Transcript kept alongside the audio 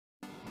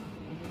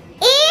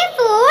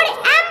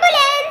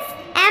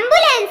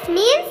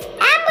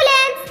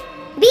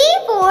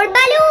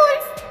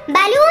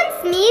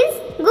means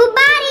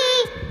gubbare.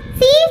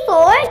 C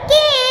for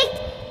cake.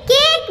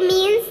 Cake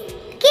means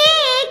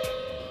cake.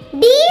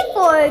 D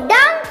for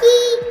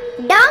donkey.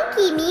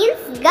 Donkey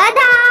means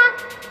gada.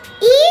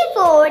 E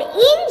for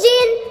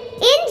engine.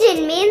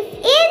 Engine means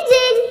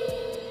engine.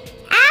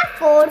 F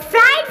for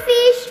fried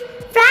fish.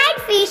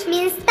 Fried fish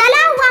means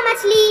तला हुआ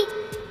मछली.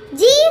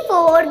 G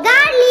for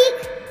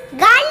garlic.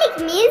 Garlic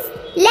means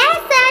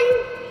लहसुन.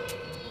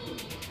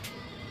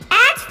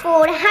 H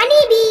for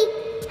honeybee.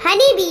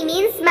 Honeybee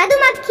means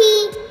मधुमक्खी.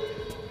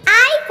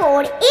 I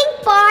for ink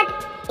pot.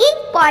 Ink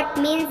pot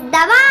means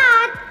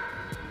दवात.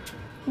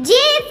 J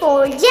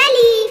for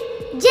jelly.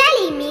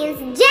 Jelly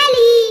means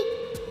jelly.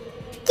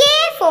 K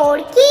for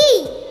key.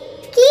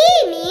 Key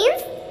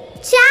means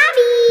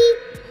chabi.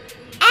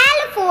 L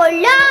for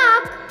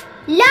lock.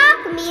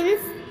 Lock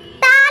means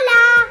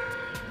tala.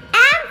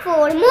 M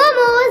for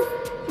momos.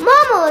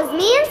 Momos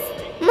means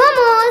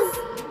momos.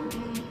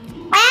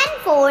 N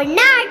for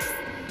nuts.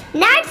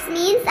 Nuts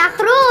means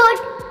akhroot.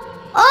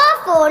 O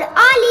for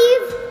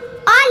olive.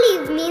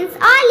 Olive means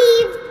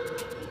olive.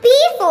 P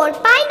for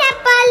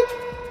pineapple.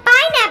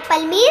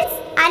 Pineapple means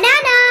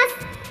ananas.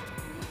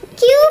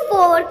 Q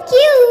for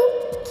Q.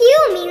 Q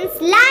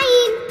means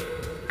lion.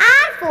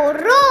 R for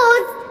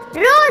rose.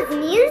 Rose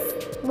means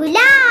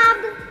gulab.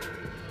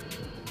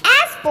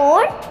 S for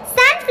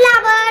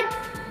sunflower.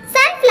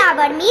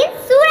 Sunflower means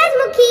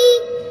surajmukhi.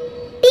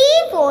 T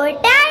for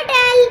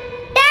turtle.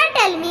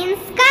 Turtle means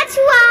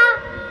kachua.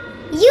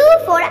 U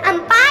for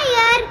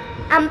umpire.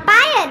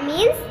 Umpire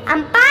means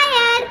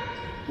umpire.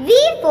 V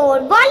for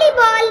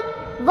volleyball.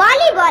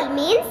 Volleyball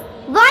means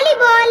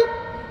volleyball.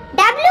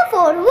 W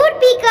for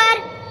woodpecker.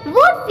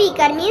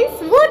 Woodpecker means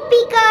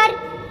woodpecker.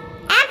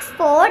 X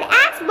for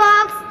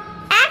Xbox.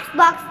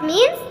 Xbox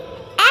means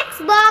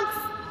Xbox.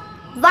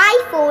 Y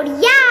for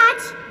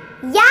yacht.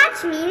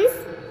 Yacht means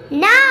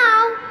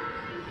now.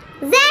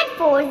 Z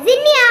for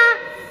zinnia.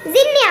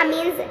 Zinnia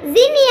means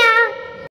zinnia.